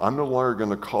you. I'm no longer going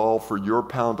to call for your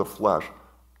pound of flesh.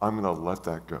 I'm going to let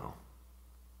that go.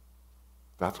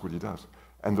 That's what he does.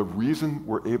 And the reason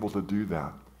we're able to do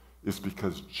that is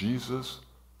because Jesus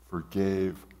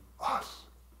forgave us.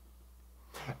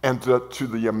 And to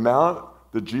the amount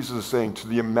that Jesus is saying, to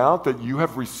the amount that you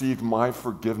have received my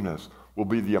forgiveness will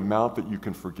be the amount that you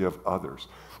can forgive others.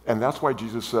 And that's why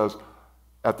Jesus says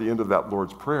at the end of that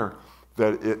Lord's Prayer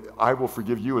that I will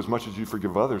forgive you as much as you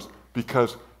forgive others,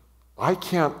 because I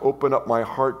can't open up my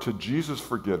heart to Jesus'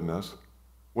 forgiveness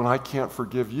when I can't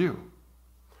forgive you.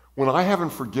 When I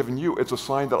haven't forgiven you, it's a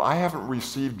sign that I haven't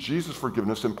received Jesus'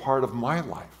 forgiveness in part of my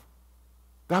life.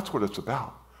 That's what it's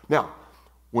about. Now,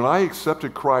 when I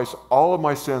accepted Christ, all of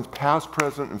my sins, past,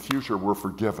 present, and future, were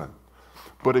forgiven.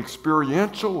 But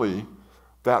experientially,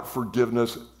 that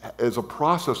forgiveness is a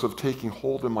process of taking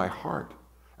hold in my heart.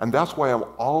 And that's why I'm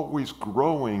always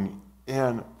growing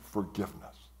in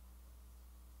forgiveness.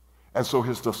 And so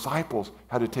his disciples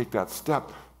had to take that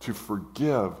step to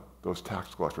forgive those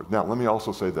tax collectors. Now, let me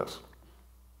also say this,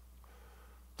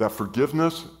 that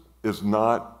forgiveness is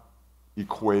not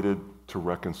equated to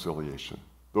reconciliation.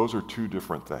 Those are two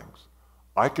different things.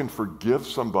 I can forgive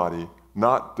somebody,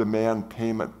 not demand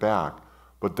payment back,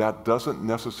 but that doesn't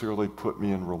necessarily put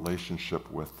me in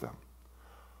relationship with them.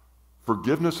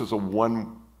 Forgiveness is a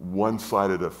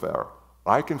one-sided affair.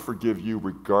 I can forgive you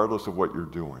regardless of what you're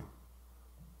doing.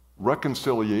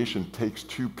 Reconciliation takes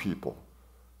two people.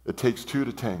 It takes two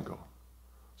to tango.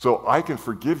 So I can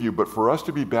forgive you, but for us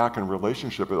to be back in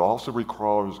relationship, it also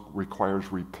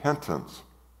requires repentance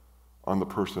on the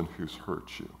person who's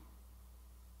hurt you.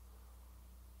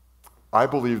 I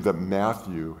believe that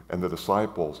Matthew and the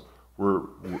disciples were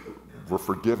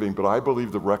forgiving, but I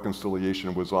believe the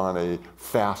reconciliation was on a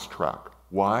fast track.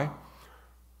 Why?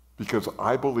 Because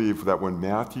I believe that when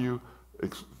Matthew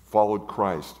followed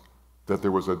Christ, that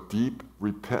there was a deep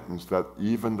repentance that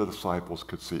even the disciples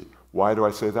could see. Why do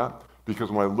I say that?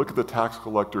 Because when I look at the tax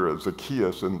collector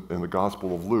Zacchaeus in the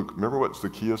Gospel of Luke, remember what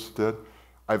Zacchaeus did?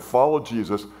 I followed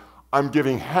Jesus. I'm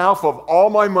giving half of all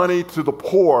my money to the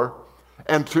poor,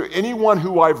 and to anyone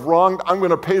who I've wronged, I'm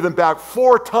going to pay them back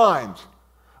 4 times.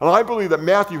 And I believe that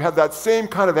Matthew had that same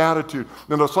kind of attitude.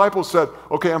 The disciples said,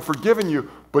 okay, I'm forgiving you,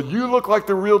 but you look like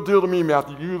the real deal to me,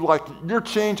 Matthew. You're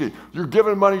changing. You're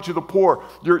giving money to the poor.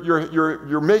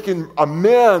 You're making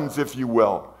amends, if you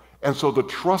will. And so the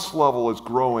trust level is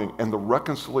growing, and the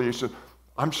reconciliation,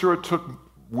 I'm sure it took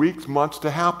weeks, months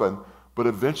to happen, but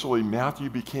eventually Matthew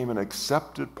became an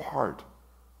accepted part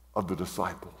of the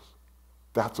disciples.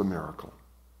 That's a miracle.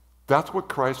 That's what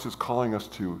Christ is calling us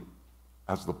to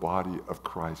as the body of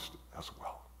Christ as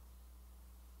well.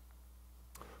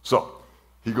 So,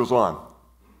 he goes on.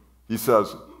 He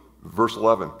says, verse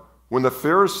 11, when the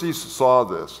Pharisees saw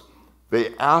this,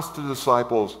 they asked the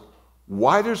disciples,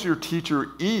 why does your teacher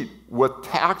eat with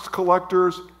tax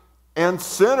collectors and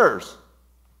sinners?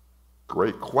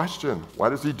 Great question. Why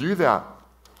does he do that?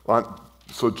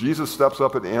 So Jesus steps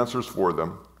up and answers for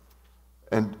them.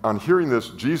 And on hearing this,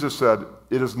 Jesus said,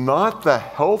 it is not the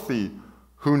healthy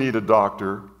who need a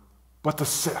doctor, but the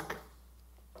sick.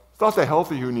 It's not the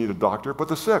healthy who need a doctor, but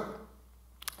the sick.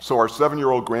 So our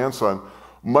 7-year-old grandson,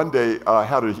 Monday,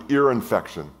 had an ear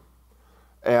infection.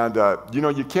 And,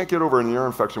 you can't get over an ear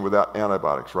infection without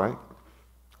antibiotics, right?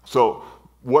 So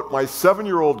what my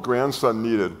 7-year-old grandson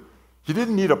needed, he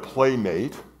didn't need a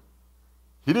playmate.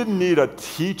 He didn't need a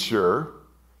teacher.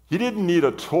 He didn't need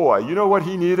a toy. You know what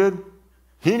he needed?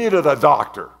 He needed a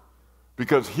doctor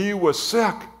because he was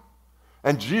sick.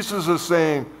 And Jesus is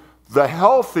saying, the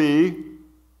healthy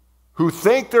who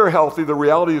think they're healthy, the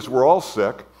reality is we're all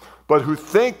sick, but who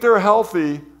think they're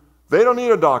healthy, they don't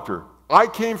need a doctor. I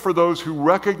came for those who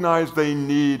recognize they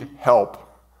need help.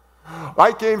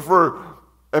 I came for,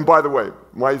 and by the way,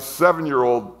 my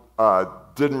 7-year-old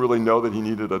didn't really know that he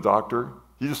needed a doctor.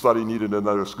 He just thought he needed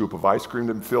another scoop of ice cream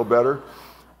to feel better.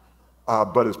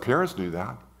 But his parents knew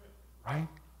that, right?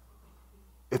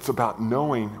 It's about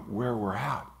knowing where we're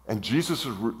at. And Jesus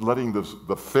is letting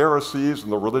the Pharisees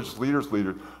and the religious leaders,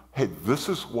 hey, this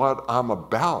is what I'm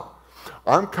about.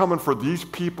 I'm coming for these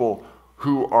people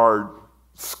who are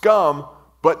scum,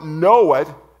 but know it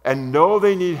and know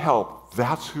they need help.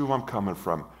 That's who I'm coming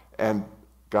from. And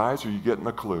guys, are you getting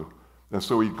a clue? And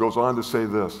so he goes on to say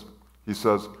this. He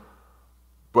says,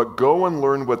 but go and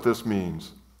learn what this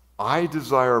means. I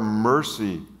desire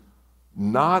mercy,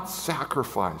 not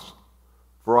sacrifice.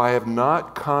 For I have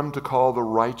not come to call the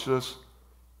righteous,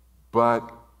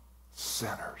 but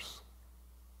sinners.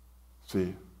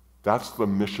 See, that's the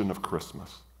mission of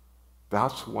Christmas.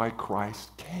 That's why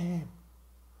Christ came.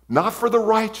 Not for the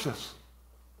righteous,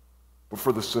 but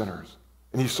for the sinners.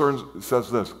 And he says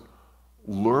this,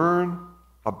 learn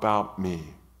about me.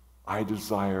 I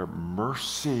desire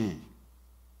mercy.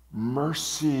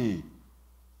 Mercy,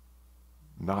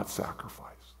 not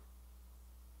sacrifice.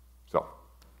 So,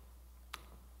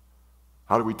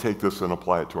 how do we take this and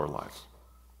apply it to our lives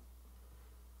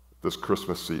this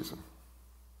Christmas season?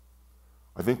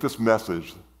 I think this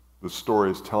message, the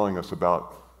story, is telling us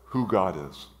about who God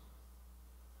is.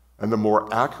 And the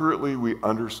more accurately we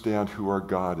understand who our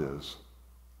God is,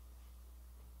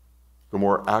 the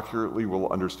more accurately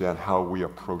we'll understand how we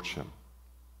approach him.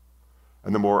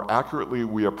 And the more accurately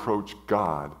we approach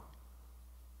God,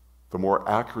 the more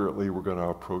accurately we're going to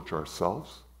approach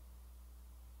ourselves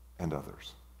and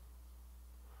others.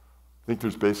 I think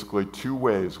there's basically 2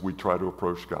 ways we try to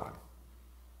approach God.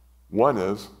 One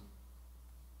is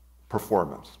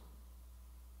performance.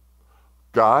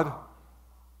 God,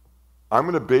 I'm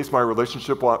going to base my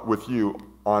relationship with you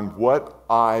on what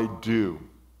I do.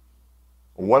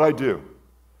 What I do.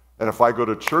 And if I go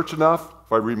to church enough,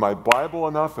 if I read my Bible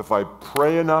enough, if I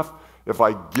pray enough, if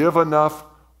I give enough,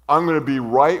 I'm going to be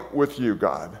right with you,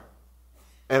 God.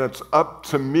 And it's up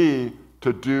to me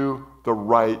to do the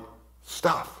right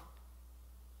stuff.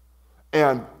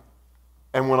 And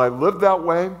when I live that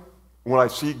way, when I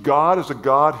see God as a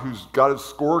God who's got his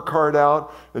scorecard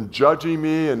out and judging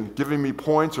me and giving me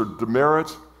points or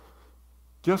demerits,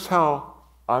 guess how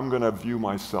I'm going to view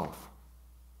myself?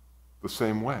 The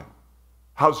same way.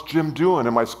 How's Jim doing?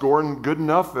 Am I scoring good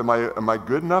enough? Am I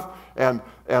good enough? And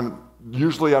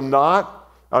usually I'm not.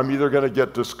 I'm either going to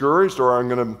get discouraged or I'm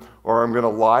going to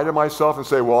lie to myself and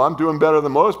say, well, I'm doing better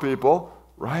than most people,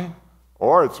 right?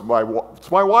 Or it's my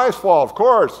wife's fault, of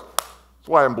course. That's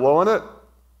why I'm blowing it.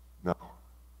 No.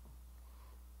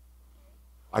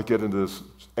 I get into this,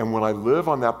 and when I live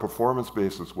on that performance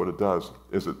basis, what it does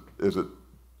is it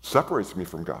separates me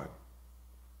from God.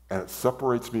 And it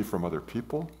separates me from other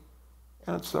people,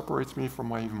 and it separates me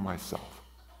from even myself.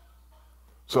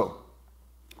 So,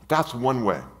 that's one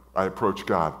way I approach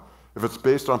God, if it's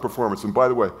based on performance. And by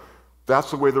the way,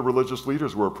 that's the way the religious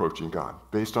leaders were approaching God,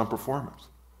 based on performance.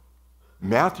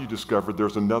 Matthew discovered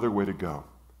there's another way to go.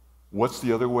 What's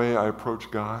the other way I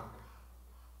approach God?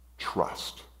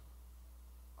 Trust.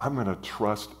 I'm going to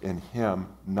trust in him,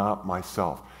 not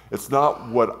myself. It's not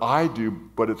what I do,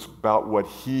 but it's about what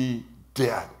he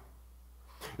did.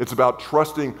 It's about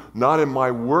trusting not in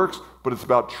my works, but it's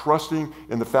about trusting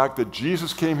in the fact that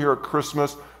Jesus came here at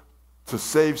Christmas to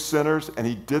save sinners, and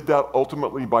he did that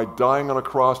ultimately by dying on a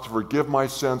cross to forgive my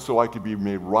sins so I could be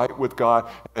made right with God.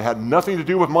 It had nothing to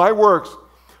do with my works. It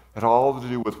had all to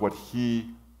do with what he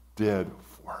did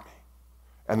for me.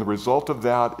 And the result of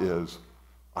that is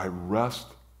I rest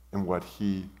in what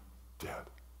he did.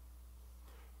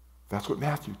 That's what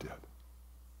Matthew did.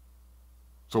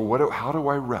 So how do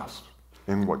I rest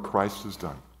in what Christ has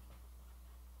done?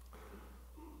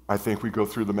 I think we go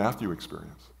through the Matthew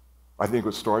experience. I think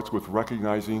it starts with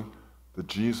recognizing that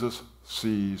Jesus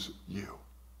sees you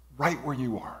right where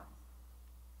you are.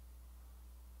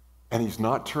 And he's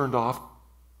not turned off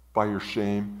by your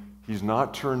shame. He's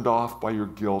not turned off by your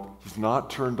guilt. He's not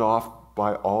turned off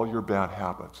by all your bad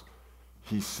habits.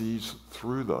 He sees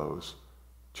through those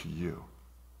to you.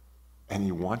 And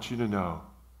he wants you to know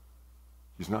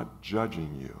he's not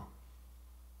judging you.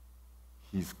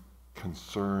 He's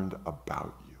concerned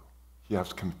about you. He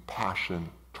has compassion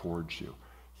towards you.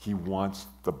 He wants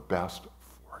the best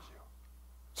for you.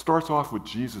 It starts off with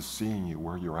Jesus seeing you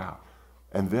where you're at.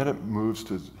 And then it moves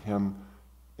to him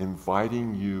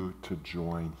inviting you to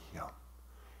join him,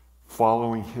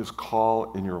 following his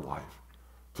call in your life,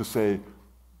 to say,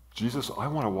 Jesus, I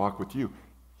want to walk with you.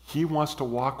 He wants to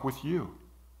walk with you.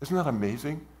 Isn't that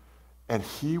amazing? And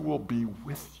he will be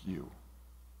with you.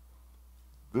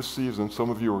 This season, some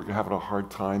of you are having a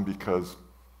hard time because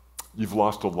you've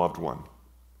lost a loved one.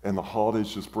 And the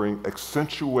holidays just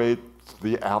accentuate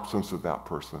the absence of that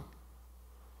person.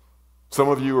 Some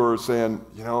of you are saying,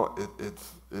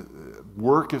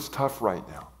 work is tough right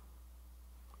now.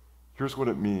 Here's what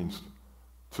it means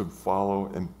to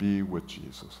follow and be with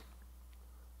Jesus.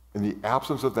 In the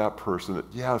absence of that person,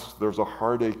 yes, there's a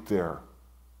heartache there.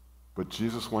 But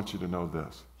Jesus wants you to know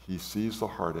this. He sees the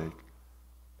heartache,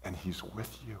 and he's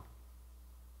with you.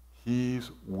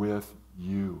 He's with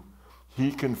you.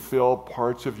 He can fill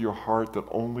parts of your heart that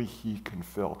only he can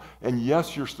fill. And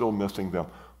yes, you're still missing them,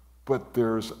 but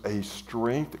there's a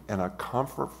strength and a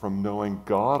comfort from knowing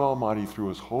God Almighty through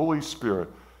his Holy Spirit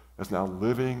is now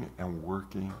living and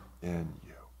working in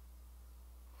you.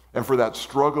 And for that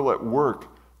struggle at work,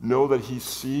 know that he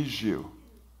sees you,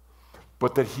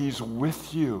 but that he's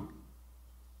with you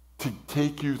to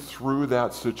take you through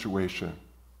that situation.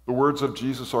 The words of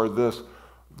Jesus are this: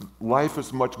 life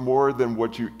is much more than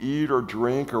what you eat or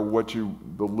drink or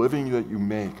the living that you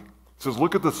make. He says,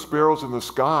 look at the sparrows in the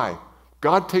sky.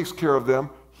 God takes care of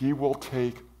them. He will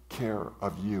take care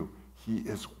of you. He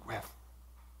is with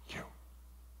you.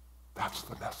 That's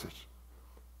the message.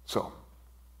 So,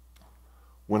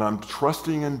 when I'm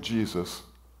trusting in Jesus,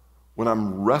 when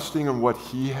I'm resting in what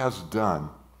he has done,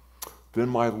 then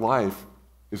my life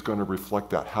is going to reflect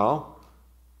that. How?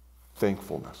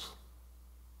 Thankfulness.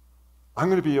 I'm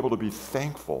going to be able to be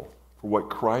thankful for what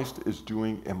Christ is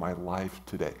doing in my life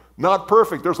today. Not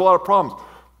perfect, there's a lot of problems,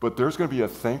 but there's going to be a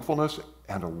thankfulness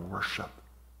and a worship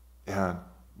in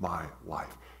my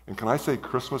life. And can I say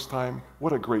Christmas time?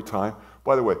 What a great time.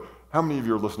 By the way, how many of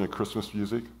you are listening to Christmas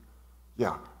music?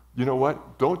 Yeah. You know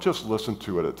what? Don't just listen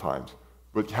to it at times,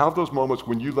 but have those moments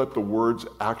when you let the words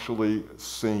actually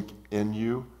sink in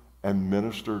you and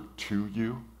minister to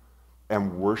you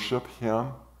and worship him.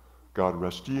 God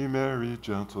rest ye merry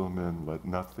gentlemen, let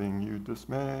nothing you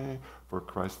dismay, for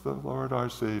Christ the Lord our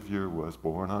Savior was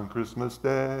born on Christmas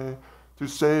Day to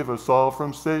save us all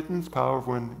from Satan's power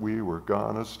when we were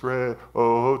gone astray.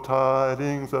 Oh,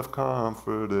 tidings of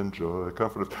comfort and joy,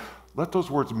 comfort. Let those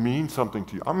words mean something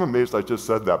to you. I'm amazed I just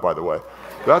said that, by the way.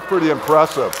 That's pretty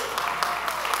impressive.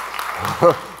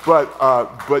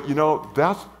 But you know,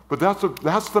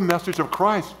 that's the message of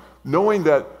Christ, knowing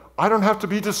that I don't have to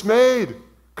be dismayed.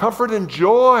 Comfort and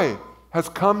joy has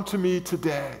come to me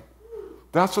today.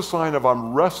 That's a sign of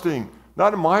I'm resting,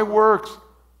 not in my works,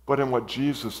 but in what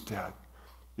Jesus did.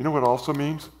 You know what it also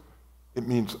means? It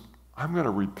means I'm going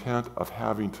to repent of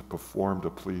having to perform to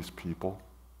please people.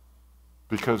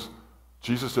 Because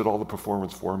Jesus did all the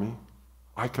performance for me.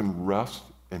 I can rest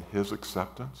in his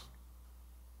acceptance.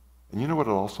 And you know what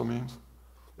it also means?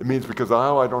 It means because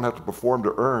now I don't have to perform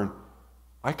to earn,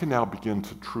 I can now begin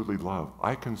to truly love.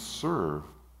 I can serve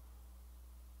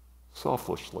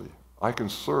selflessly. I can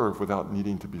serve without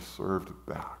needing to be served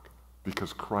back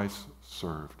because Christ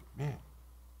served me.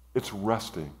 It's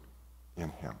resting in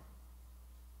him.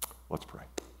 Let's pray.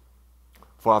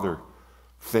 Father,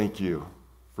 thank you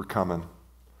for coming.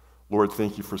 Lord,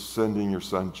 thank you for sending your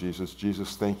son, Jesus.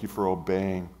 Jesus, thank you for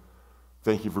obeying.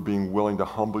 Thank you for being willing to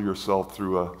humble yourself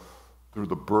through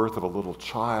the birth of a little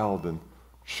child and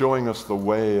showing us the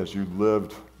way as you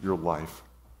lived your life.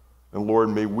 And Lord,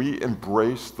 may we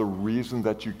embrace the reason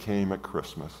that you came at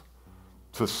Christmas,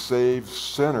 to save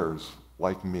sinners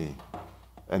like me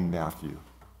and Matthew.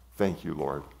 Thank you,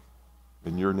 Lord.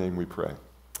 In your name we pray.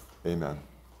 Amen.